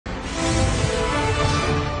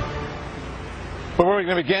But we're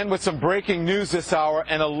going to begin with some breaking news this hour,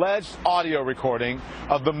 an alleged audio recording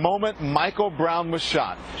of the moment Michael Brown was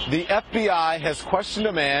shot. The FBI has questioned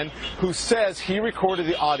a man who says he recorded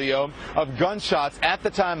the audio of gunshots at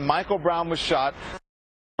the time Michael Brown was shot.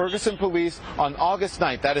 Ferguson police on August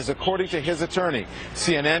 9th. That is according to his attorney.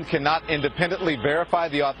 CNN cannot independently verify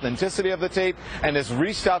the authenticity of the tape and has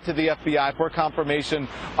reached out to the FBI for confirmation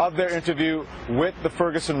of their interview with the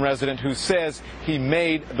Ferguson resident who says he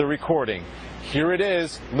made the recording. Here it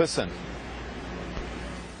is. Listen.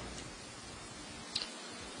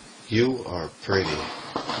 You are pretty.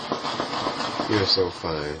 You're so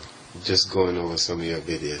fine. Just going over some of your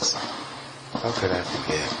videos. How could I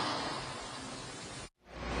forget?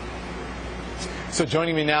 So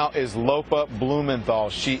joining me now is Lopa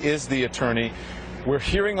Blumenthal. She is the attorney. We're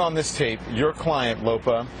hearing on this tape your client,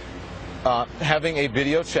 Lopa, having a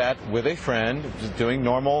video chat with a friend, just doing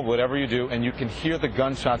normal, whatever you do, and you can hear the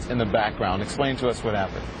gunshots in the background. Explain to us what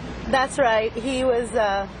happened. That's right. He was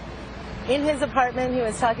in his apartment. He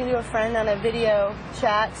was talking to a friend on a video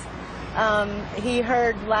chat. He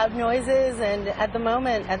heard loud noises, and at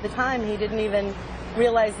the time, he didn't even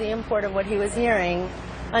realize the import of what he was hearing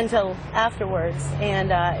until afterwards,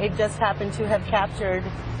 and it just happened to have captured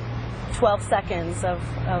 12 seconds of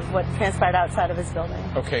what transpired outside of his building.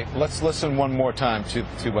 Okay, let's listen one more time to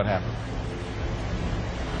what happened.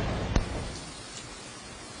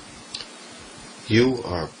 You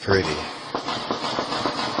are pretty.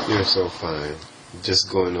 You're so fine. Just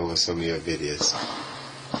going over some of your videos.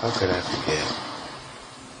 How could I forget?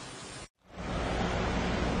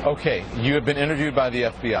 Okay, you have been interviewed by the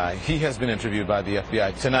FBI. He has been interviewed by the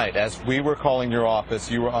FBI tonight. As we were calling your office,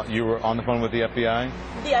 you were on the phone with the FBI?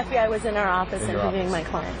 The FBI was in our office interviewing my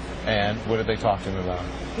client. And what did they talk to him about?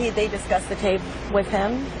 They discussed the tape with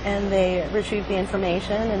him, and they retrieved the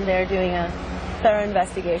information, and they're doing a thorough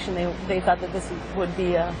investigation. They thought that this would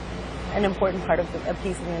be an important part of a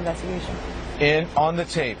piece of the investigation. On the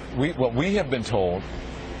tape, we have been told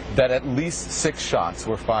that at least 6 shots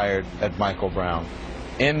were fired at Michael Brown.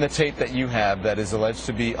 In the tape that you have that is alleged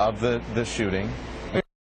to be of the shooting,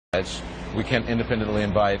 we can't independently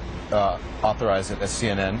authorize it as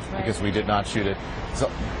CNN because we did not shoot it.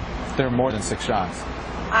 So there are more than 6 shots.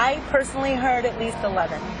 I personally heard at least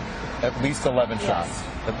 11. At least 11 yes. shots.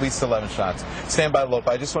 At least 11 shots. Stand by,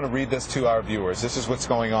 Lopa. I just want to read this to our viewers. This is what's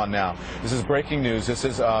going on now. This is breaking news. This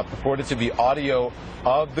is purported to be audio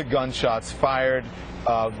of the gunshots fired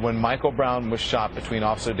when Michael Brown was shot between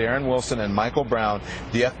Officer Darren Wilson and Michael Brown.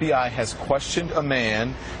 The FBI has questioned a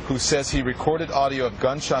man who says he recorded audio of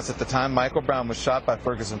gunshots at the time Michael Brown was shot by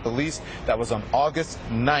Ferguson police. That was on August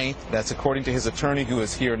 9th. That's according to his attorney, who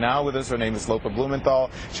is here now with us. Her name is Lopa Blumenthal.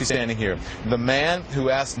 She's standing here. The man who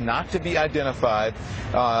asked not to be identified,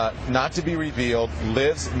 not to be revealed,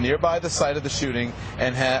 lives nearby the site of the shooting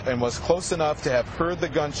and was close enough to have heard the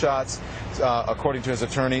gunshots, according to his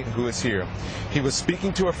attorney, who is here. He was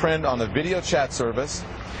speaking to a friend on the video chat service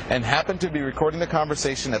and happened to be recording the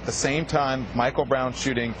conversation at the same time Michael Brown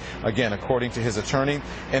shooting, again, according to his attorney.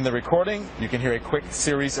 In the recording, you can hear a quick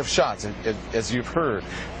series of shots, as you've heard,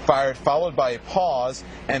 fired, followed by a pause,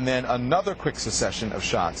 and then another quick succession of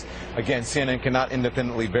shots. Again, CNN cannot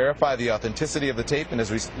independently verify the authenticity of the tape and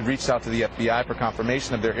has reached out to the FBI for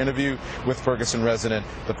confirmation of their interview with the Ferguson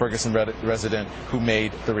resident who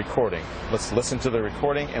made the recording. Let's listen to the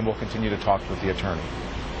recording, and we'll continue to talk with the attorney.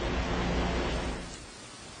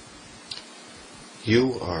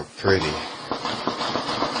 You are pretty.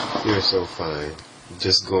 You're so fine.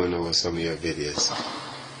 Just going over some of your videos.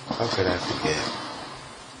 How could I forget?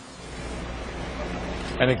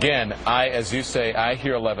 And again, as you say, I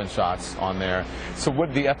hear 11 shots on there. So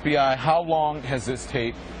would the FBI, how long has this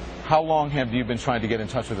tape, how long have you been trying to get in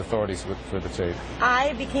touch with authorities for the tape?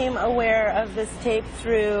 I became aware of this tape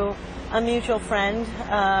through a mutual friend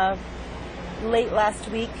late last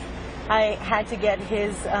week. I had to get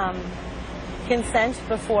his consent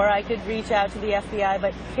before I could reach out to the FBI,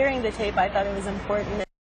 but hearing the tape, I thought it was important,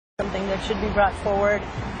 something that should be brought forward.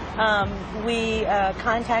 We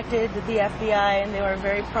contacted the FBI, and they were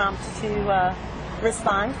very prompt to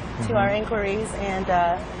respond to our inquiries, and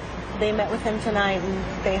they met with him tonight,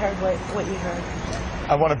 and they heard what you heard.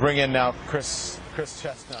 I want to bring in now Chris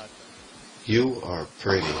Chestnut. You are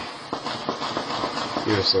pretty.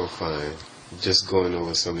 You're so fine. Just going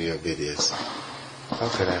over some of your videos. How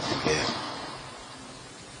could I forget?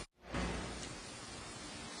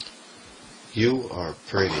 You are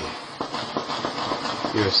pretty.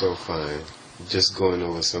 You're so fine. Just going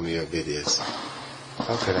over some of your videos.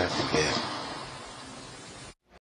 How could I forget?